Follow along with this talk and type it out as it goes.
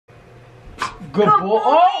Good boy.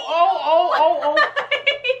 Oh.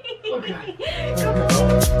 Okay.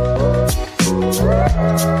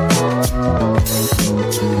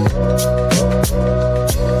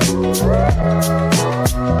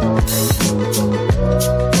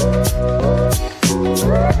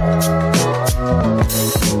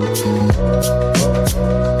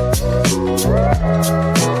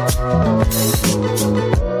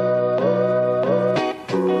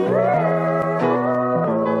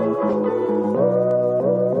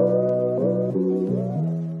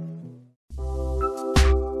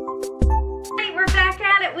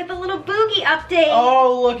 Update.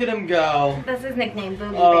 Oh, look at him go. That's his nickname,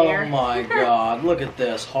 Boogie Bear. Oh my god, look at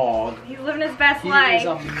this hog. He's living his best He life. is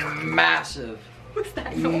a massive, What's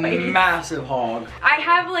that noise? massive hog. I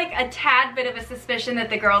have like a tad bit of a suspicion that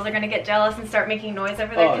the girls are gonna get jealous and start making noise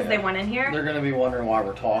over there because they went in here. They're gonna be wondering why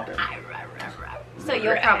we're talking. So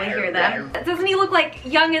you'll probably hear them. Doesn't he look like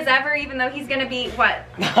young as ever, even though he's gonna be, what,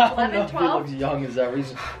 11, 12? He looks young as ever.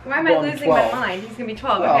 He's Why am I losing my mind? He's gonna be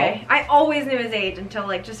 12, okay. I always knew his age until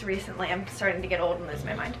like just recently. I'm starting to get old and lose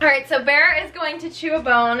my mind. All right, so Bear is going to chew a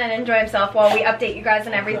bone and enjoy himself while we update you guys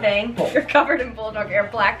on everything. You're covered in bulldog hair.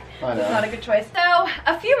 Black is not a good choice. So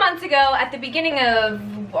a few months ago, at the beginning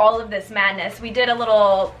of all of this madness, we did a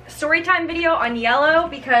little story time video on Yellow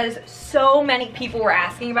because so many people were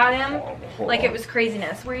asking about him. Like it was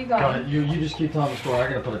craziness. Where are you going? Go ahead. You just keep telling the story.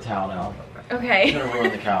 I'm gonna put a towel down. Okay. I'm gonna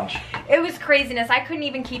ruin the couch. It was craziness. I couldn't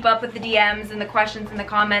even keep up with the DMs and the questions and the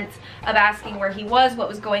comments of asking where he was, what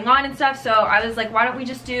was going on and stuff. So I was like, why don't we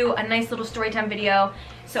just do a nice little story time video?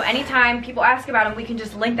 So anytime people ask about him, we can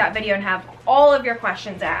just link that video and have all of your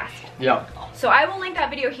questions asked. Yeah. So I will link that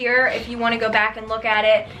video here if you want to go back and look at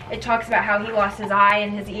it. It talks about how he lost his eye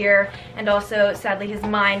and his ear and also sadly his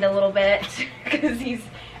mind a little bit because he's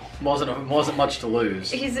wasn't much to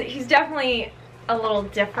lose. He's definitely a little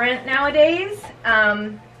different nowadays.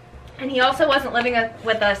 And he also wasn't living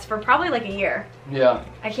with us for probably like a year. Yeah.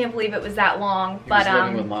 I can't believe it was that long. He was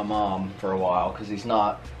living with my mom for a while because he's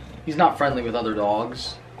not friendly with other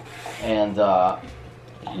dogs, and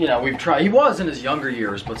you know, we've tried. He was in his younger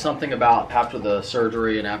years, but something about after the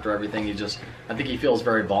surgery and after everything, I think he feels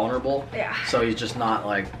very vulnerable. Yeah. So he's just not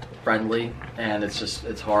like friendly, and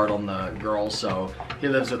it's hard on the girls. So he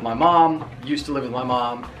lives with my mom. Used to live with my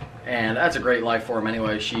mom, and that's a great life for him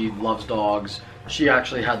anyway. She loves dogs. She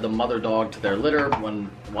actually had the mother dog to their litter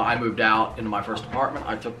when I moved out into my first apartment.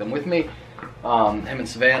 I took them with me, him and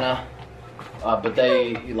Savannah. But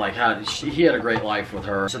they he had a great life with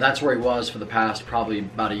her. So that's where he was for the past probably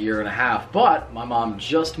about a year and a half. But my mom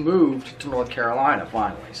just moved to North Carolina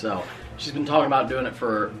finally. So she's been talking about doing it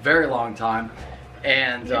for a very long time.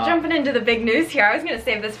 And you're jumping into the big news here. I was gonna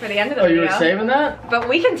save this for the end of the video. Oh, you were saving that? But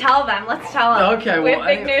we can tell them. Let's tell them. Okay, we well,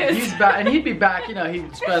 have big news. He's back, and he'd be back. You know,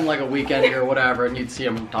 he'd spend like a weekend here or whatever, and you'd see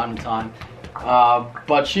him from time to time.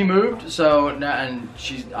 But she moved, so and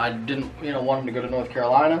I didn't want him to go to North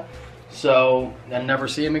Carolina. So, and never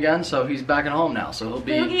see him again, so he's back at home now, so he'll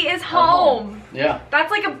be... Boogie is home. Yeah.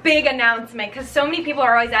 That's like a big announcement, because so many people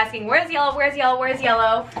are always asking, where's Yellow, where's Yellow, where's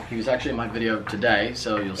Yellow? He was actually in my video today,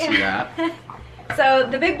 so you'll see that. So,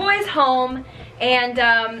 the big boy is home, and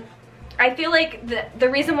I feel like the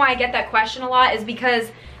reason why I get that question a lot is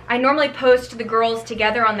because I normally post the girls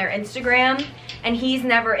together on their Instagram, and he's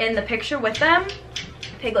never in the picture with them.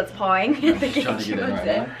 Piglet's pawing. Trying to get in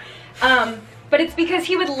right now. But it's because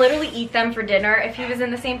he would literally eat them for dinner if he was in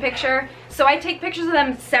the same picture. So I take pictures of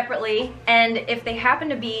them separately, and if they happen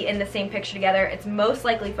to be in the same picture together, it's most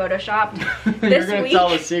likely photoshopped. You're gonna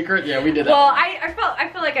tell a secret? Yeah, we did that. Well, I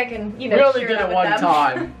feel like I can, we only did it one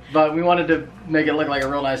time, but we wanted to make it look like a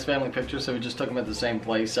real nice family picture, so we just took them at the same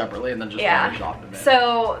place separately, and then just photoshopped them in.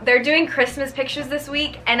 So they're doing Christmas pictures this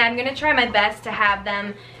week, and I'm gonna try my best to have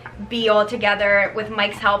them be all together with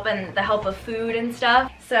Mike's help and the help of food and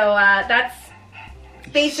stuff. So that's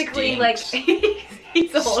basically like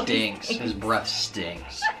he's old. Stinks. His breath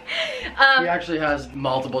stinks. He actually has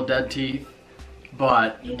multiple dead teeth,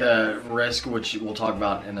 but the risk, which we'll talk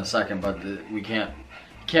about in a second, but we can't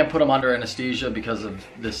put him under anesthesia because of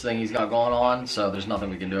this thing he's got going on. So there's nothing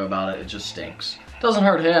we can do about it. It just stinks. Doesn't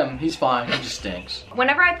hurt him. He's fine. He just stinks.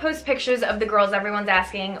 Whenever I post pictures of the girls, everyone's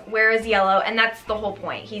asking, where is Yellow? And that's the whole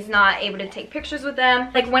point. He's not able to take pictures with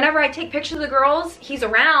them. Like, whenever I take pictures of the girls, he's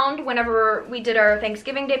around. Whenever we did our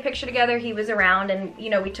Thanksgiving Day picture together, he was around, and,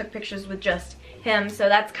 you know, we took pictures with just him. So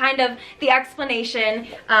that's kind of the explanation.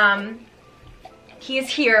 He is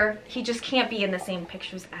here. He just can't be in the same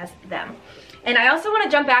pictures as them. And I also want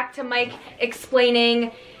to jump back to Mike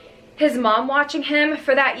explaining his mom watching him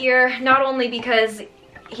for that year, not only because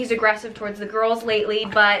he's aggressive towards the girls lately,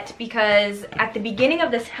 but because at the beginning of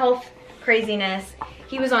this health craziness.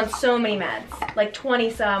 He was on so many meds, like 20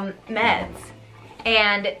 some meds.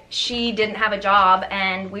 And she didn't have a job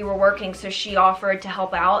and we were working, so she offered to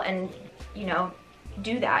help out and, you know,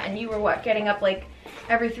 do that. And you were what, getting up like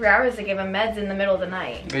every 3 hours to give him meds in the middle of the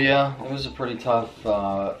night. But yeah, it was a pretty tough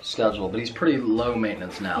schedule, but he's pretty low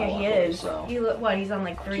maintenance now. Yeah, he is. So. He's on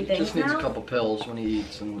like 3 things Just needs now? a couple pills when he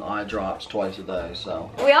eats and eye drops twice a day,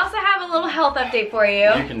 so. We also have a little health update for you.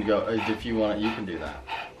 You can go, if you want it, you can do that.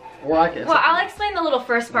 Or I can. Well, I'll explain the little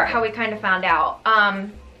first part, how we kind of found out.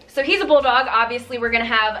 So he's a bulldog. Obviously, we're going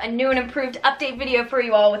to have a new and improved update video for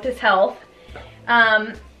you all with his health.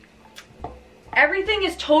 Everything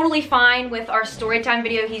is totally fine with our story time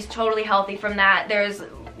video. He's totally healthy from that. There's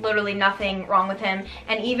literally nothing wrong with him.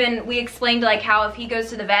 And even we explained like how if he goes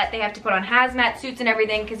to the vet, they have to put on hazmat suits and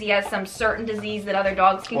everything because he has some certain disease that other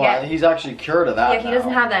dogs can get. He's actually cured of that. Yeah, he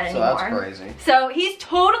doesn't have that anymore. So that's crazy. So he's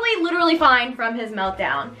totally, literally fine from his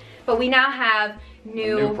meltdown. But we now have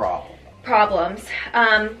new problems.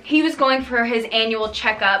 He was going for his annual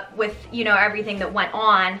checkup with, you know, everything that went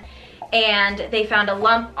on, and they found a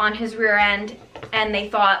lump on his rear end, and they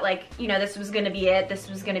thought like, you know, this was gonna be it. This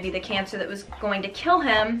was gonna be the cancer that was going to kill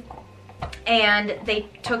him. And they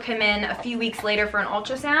took him in a few weeks later for an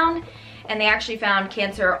ultrasound, and they actually found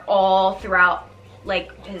cancer all throughout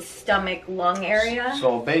like his stomach, lung area.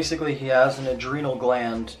 So basically he has an adrenal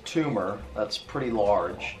gland tumor that's pretty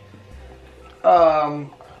large.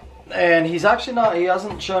 And he's actually he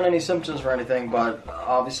hasn't shown any symptoms or anything, but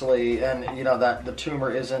obviously, and you know that the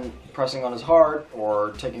tumor isn't pressing on his heart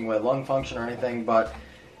or taking away lung function or anything, but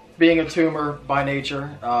being a tumor by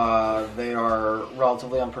nature, they are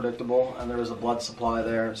relatively unpredictable and there is a blood supply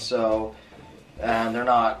there, so, and they're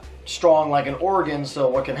not strong like an organ, so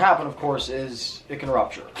what can happen, of course, is it can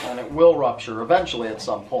rupture, and it will rupture eventually at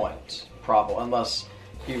some point, probably, unless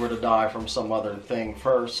he were to die from some other thing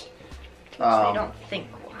first. I don't think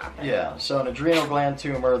will happen. Yeah, so an adrenal gland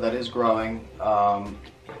tumor that is growing,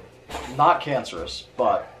 not cancerous,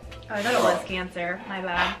 but... Oh, I thought it was cancer, my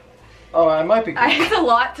bad. Oh, it might be cancer. It's a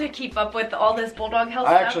lot to keep up with all this bulldog health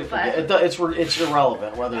I stuff. actually forget. It's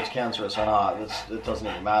irrelevant whether it's cancerous or not. It doesn't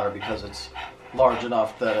even matter because it's large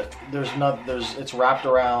enough that it's wrapped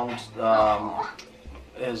around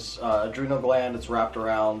his adrenal gland. It's wrapped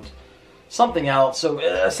around something else. So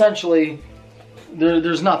essentially,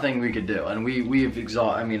 there's nothing we could do, and we've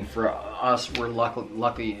I mean, for us, we're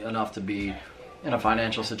lucky enough to be in a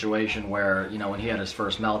financial situation where, you know, when he had his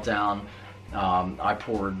first meltdown, I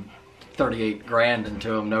poured 38 grand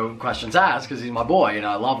into him, no questions asked, because he's my boy, you know,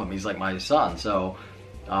 I love him, he's like my son. So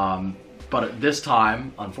but at this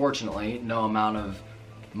time, unfortunately, no amount of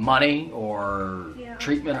money or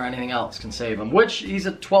treatment or anything else can save him, which he's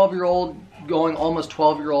a 12-year-old going almost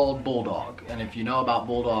 12-year-old bulldog, and if you know about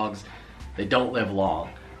bulldogs, they don't live long.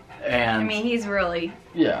 And I mean, he's really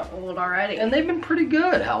old already. And they've been pretty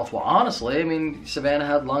good health-wise, honestly. I mean, Savannah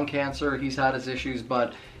had lung cancer, he's had his issues,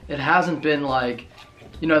 but it hasn't been like,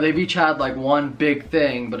 you know, they've each had like one big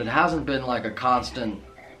thing, but it hasn't been like a constant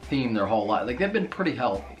theme their whole life. Like, they've been pretty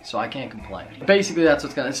healthy, so I can't complain. Basically, that's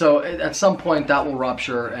what's gonna, so at some point that will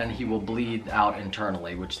rupture and he will bleed out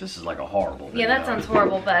internally, which this is like a horrible video. Yeah, that sounds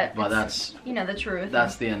horrible, but that's, you know, the truth.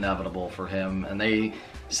 That's the inevitable for him, and they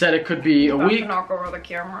said it could be a week, knock over the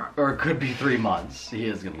camera, or it could be 3 months. He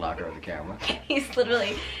is gonna knock over the camera. He's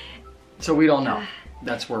literally. So we don't know.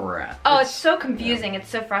 That's where we're at. Oh, it's so confusing. Yeah. It's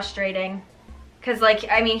so frustrating. Cause like,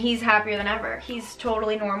 I mean, he's happier than ever. He's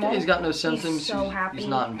totally normal. Yeah, he's got no symptoms. He's so happy. He's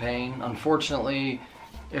not in pain. Unfortunately,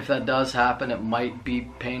 if that does happen, it might be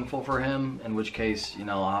painful for him. In which case, you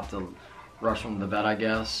know, I'll have to rush him to the vet, I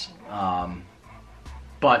guess.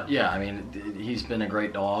 But yeah, I mean, he's been a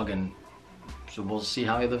great dog, and so we'll see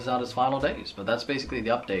how he lives out his final days. But that's basically the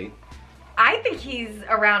update. I think he's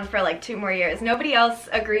around for like 2 more years. Nobody else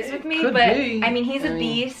agrees with me, but I mean, he's a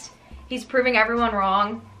beast. He's proving everyone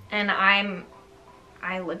wrong, and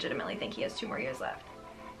I legitimately think he has 2 more years left.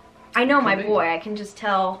 I know my boy. I can just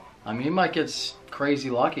tell. I mean, he might get crazy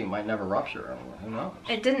lucky. He might never rupture. Who knows?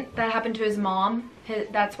 That happened to his mom.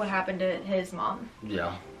 That's what happened to his mom.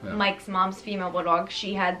 Yeah. Mike's mom's female bulldog.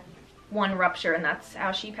 She had 1 rupture, and that's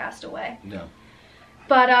how she passed away. Yeah.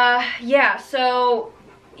 But yeah. So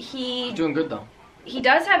he's doing good though. He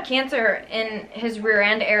does have cancer in his rear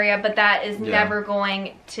end area, but that is never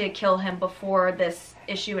going to kill him before this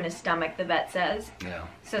issue in his stomach, the vet says. Yeah.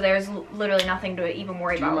 So there's literally nothing to even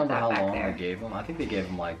worry about with that back there. Do you remember how long they gave him? I think they gave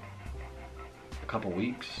him like a couple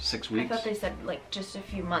weeks, 6 weeks. I thought they said like just a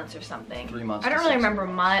few months or something. 3 months. I don't really remember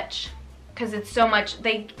much, because it's so much,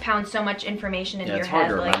 they pound so much information into your head. Yeah,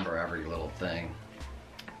 it's hard to remember every little thing.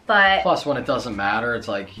 But plus, when it doesn't matter, it's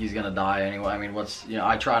like he's gonna die anyway. I mean,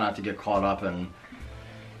 I try not to get caught up in.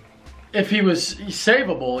 If he was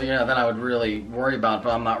savable, then I would really worry about it.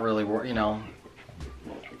 But I'm not really worried.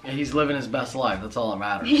 He's living his best life. That's all that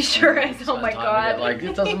matters. He sure is. Oh my God. Like,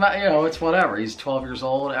 it doesn't matter. It's whatever. He's 12 years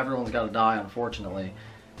old. Everyone's got to die, unfortunately.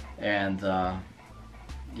 And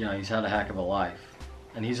he's had a heck of a life.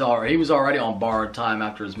 And he was already on borrowed time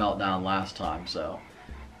after his meltdown last time. So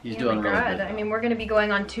he's doing really good now. I mean, we're gonna be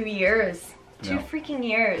going on 2 years. Two freaking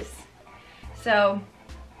years. So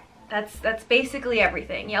that's basically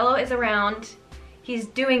everything. Yellow is around. He's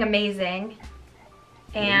doing amazing.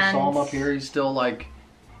 And you saw him up here. He's still like,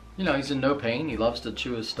 he's in no pain. He loves to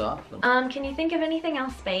chew his stuff. Can you think of anything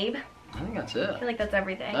else, babe? I think that's it. I feel like that's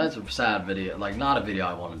everything. That's a sad video. Like, not a video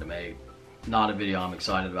I wanted to make. Not a video I'm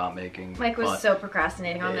excited about making. Mike was so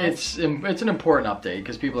procrastinating on this. It's an important update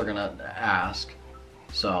because people are gonna ask.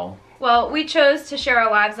 So. Well, we chose to share our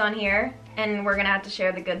lives on here, and we're gonna have to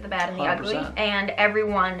share the good, the bad, and the 100%. ugly. And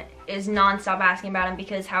everyone is nonstop asking about him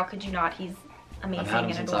because how could you not? He's amazing I've had him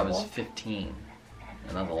and since adorable. I was 15,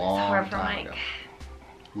 and that's a long hard for time Mike. ago.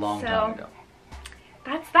 Long time ago.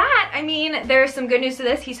 That's that. I mean, there's some good news to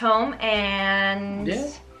this. He's home, and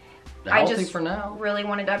I just for now. really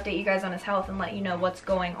wanted to update you guys on his health and let you know what's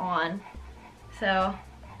going on. So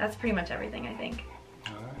that's pretty much everything, I think.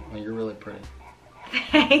 All right. Well, you're really pretty.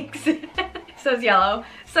 Thanks. So's Yellow.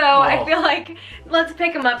 So I feel like let's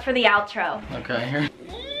pick him up for the outro. Okay, here.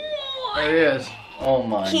 There he is. Oh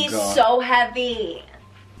my God. He's so heavy.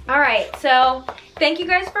 Alright, so thank you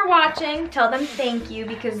guys for watching. Tell them thank you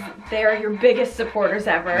because they're your biggest supporters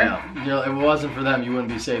ever. Yeah, if it wasn't for them, you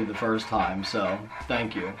wouldn't be saved the first time, so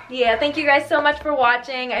thank you. Yeah, thank you guys so much for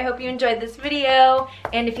watching. I hope you enjoyed this video.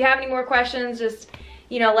 And if you have any more questions, just,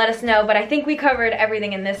 let us know. But I think we covered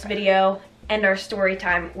everything in this video and our story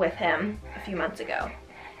time with him a few months ago.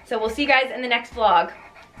 So we'll see you guys in the next vlog.